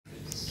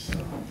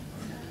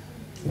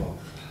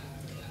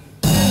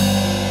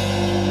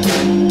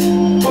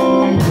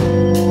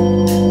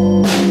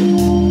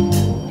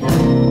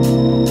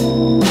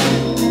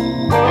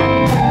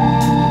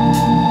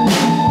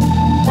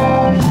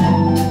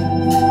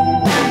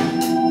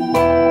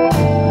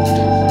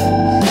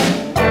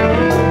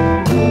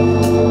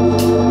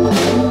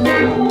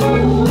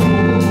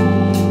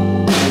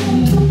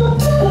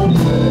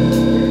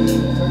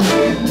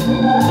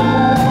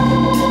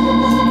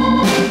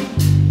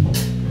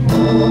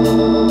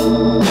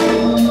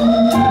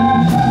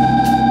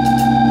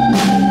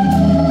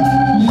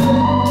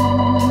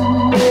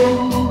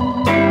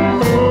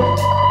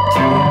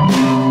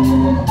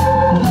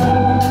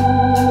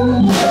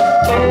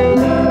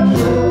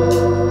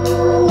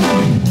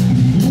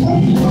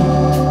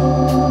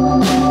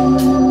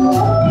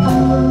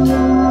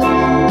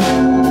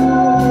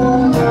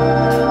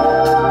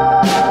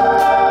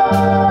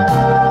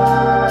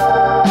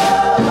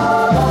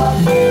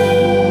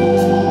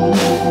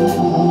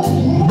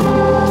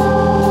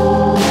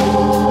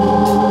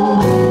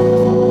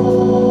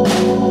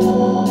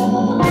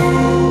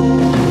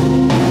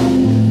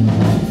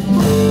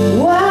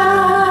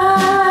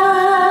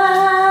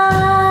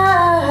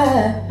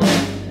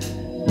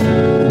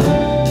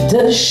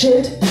Does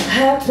shit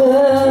happen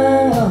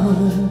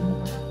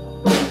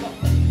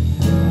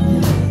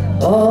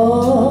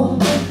all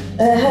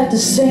at the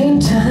same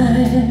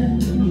time?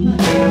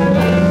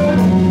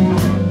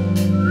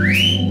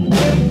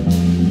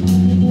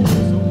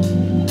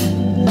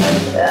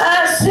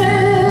 I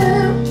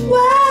said,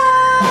 why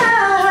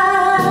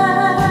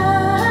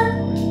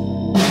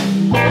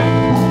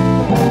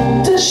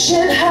does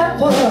shit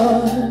happen?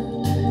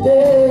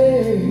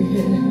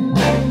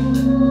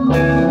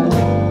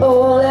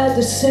 All at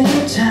the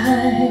same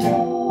time.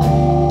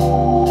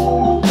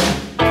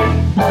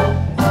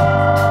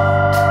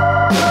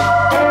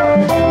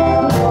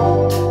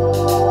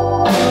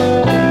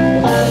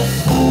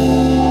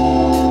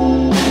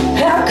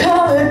 How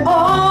come it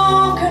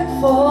all can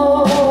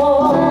fall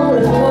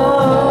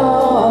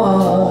apart?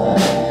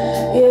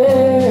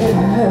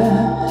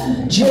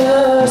 Yeah,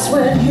 just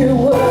when you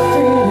were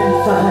feeling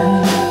fine.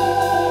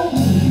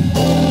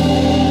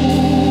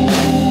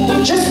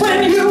 Just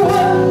when you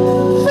were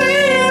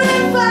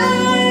feeling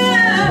fine.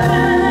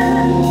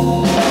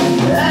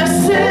 I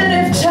said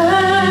if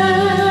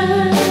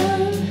time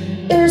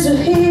is a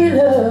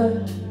healer,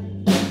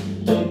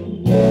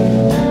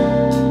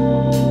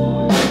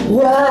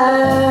 why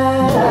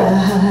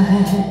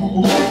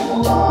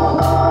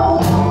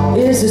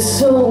is it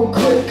so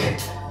quick?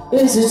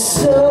 Is it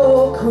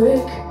so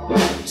quick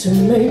to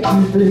make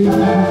you bleed?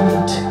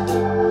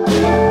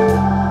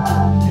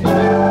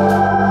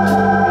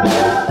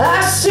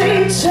 I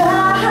see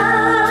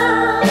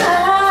time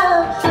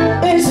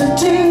is a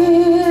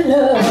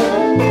dealer,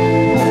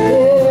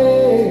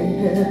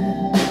 yeah.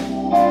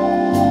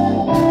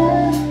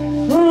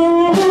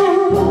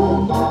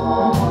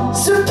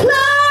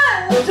 Supply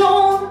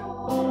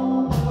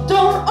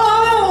don't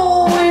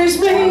always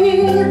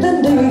meet the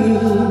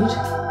need.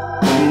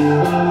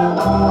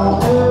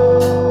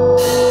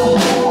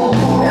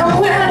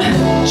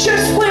 And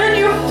just when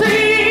you're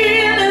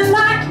feeling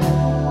like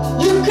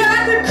you got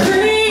the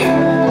cream,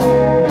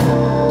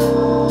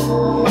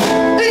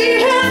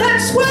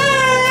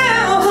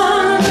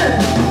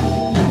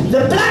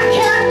 the black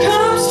cat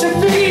comes to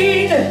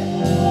feed.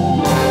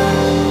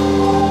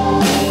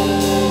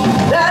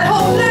 That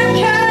whole black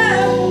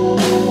cat,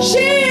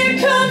 she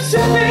comes to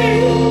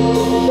feed.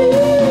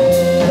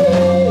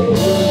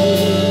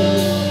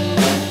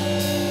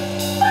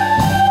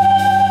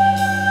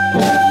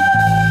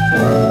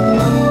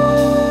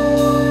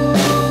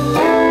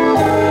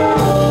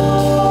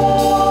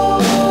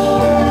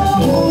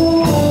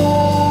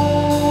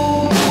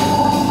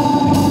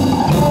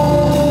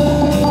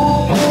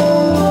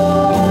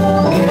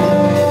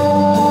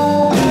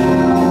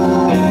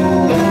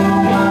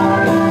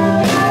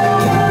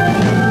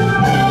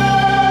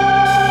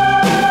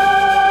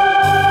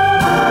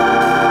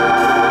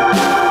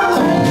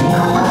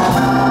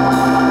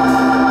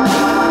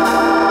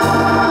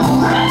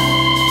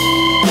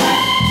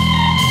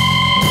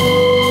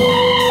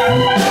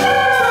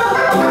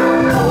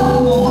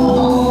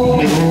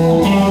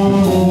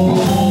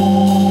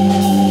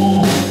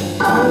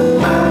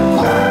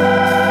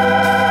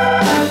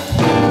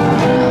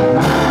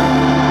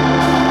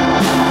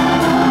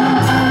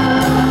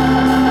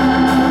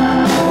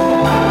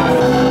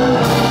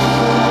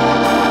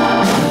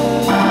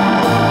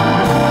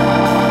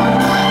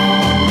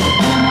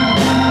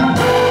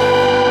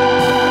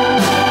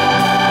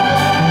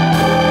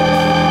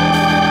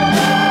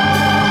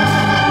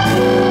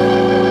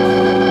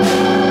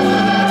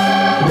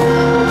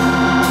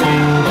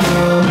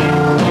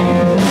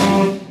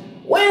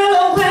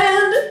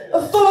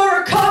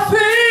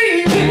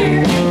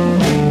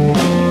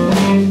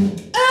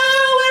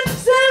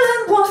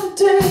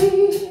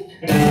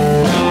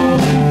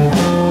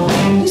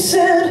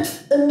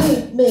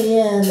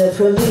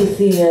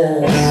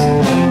 Prometheus,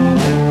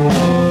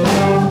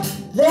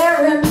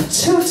 they're in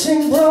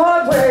Tooting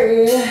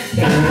Broadway.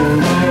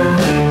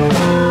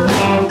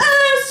 I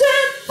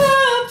said,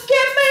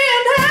 forgive me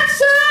an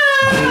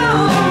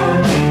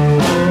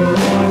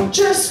answer,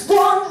 just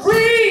one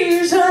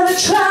reason to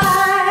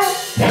try.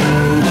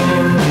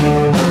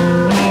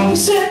 He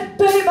said,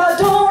 babe, I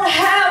don't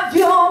have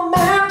your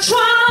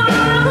mantra.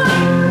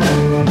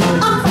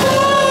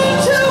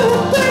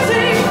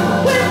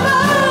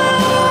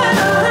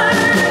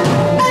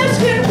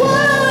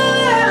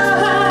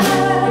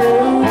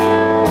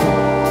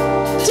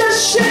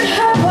 Shit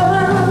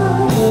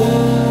happens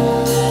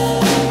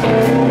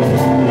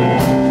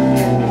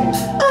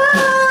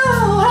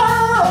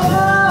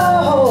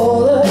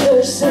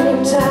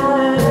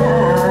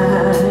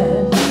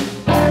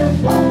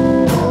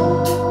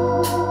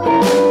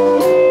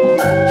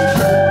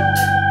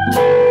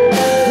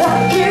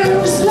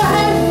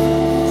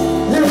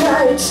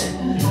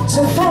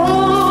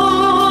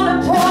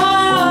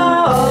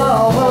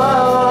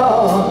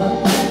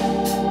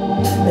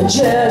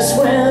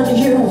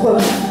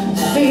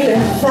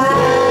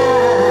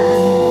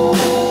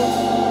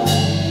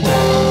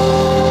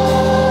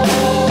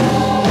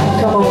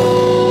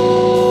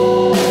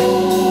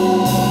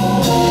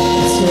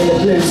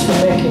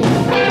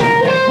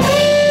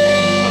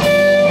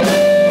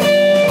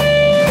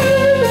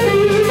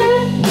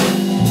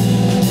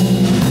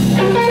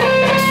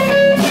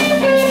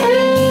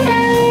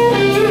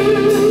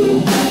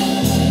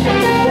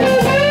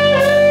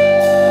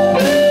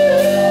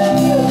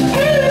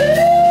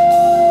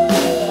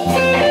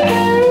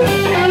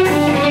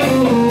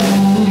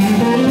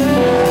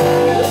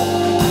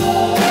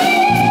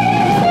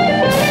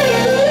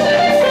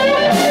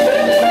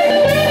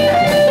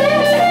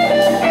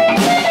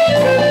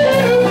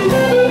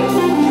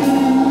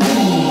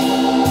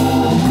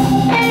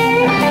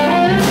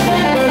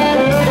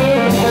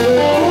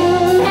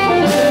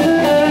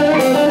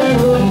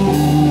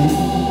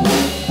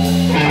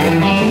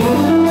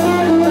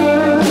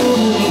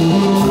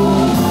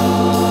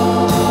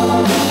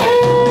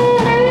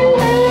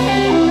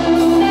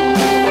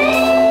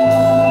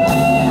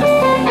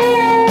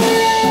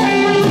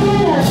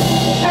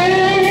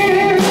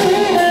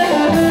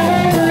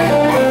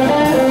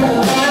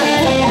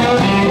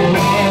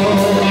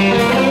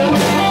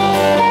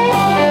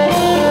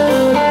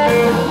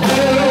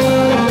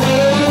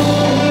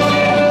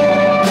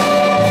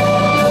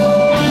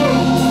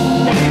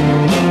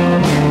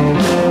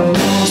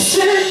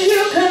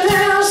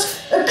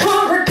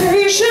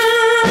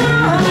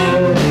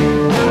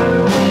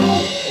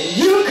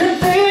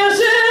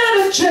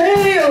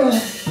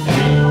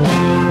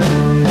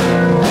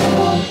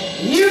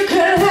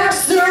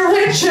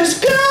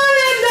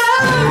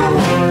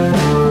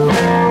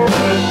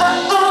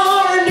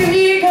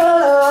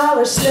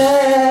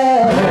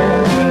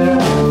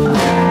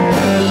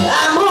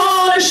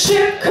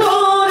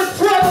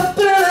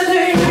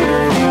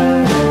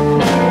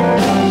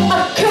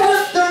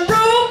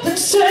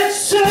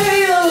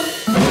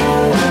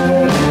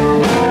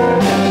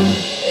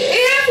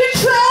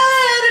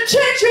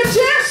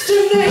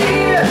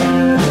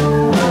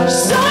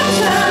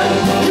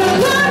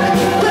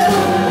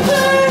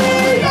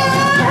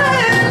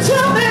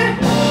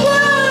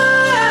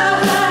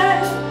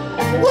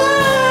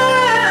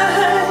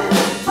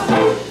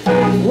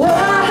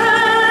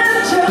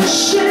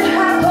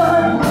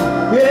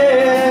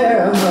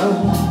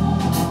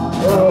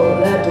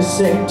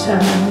same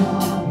time.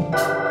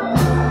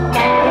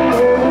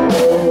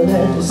 All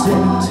at the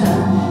same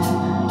time.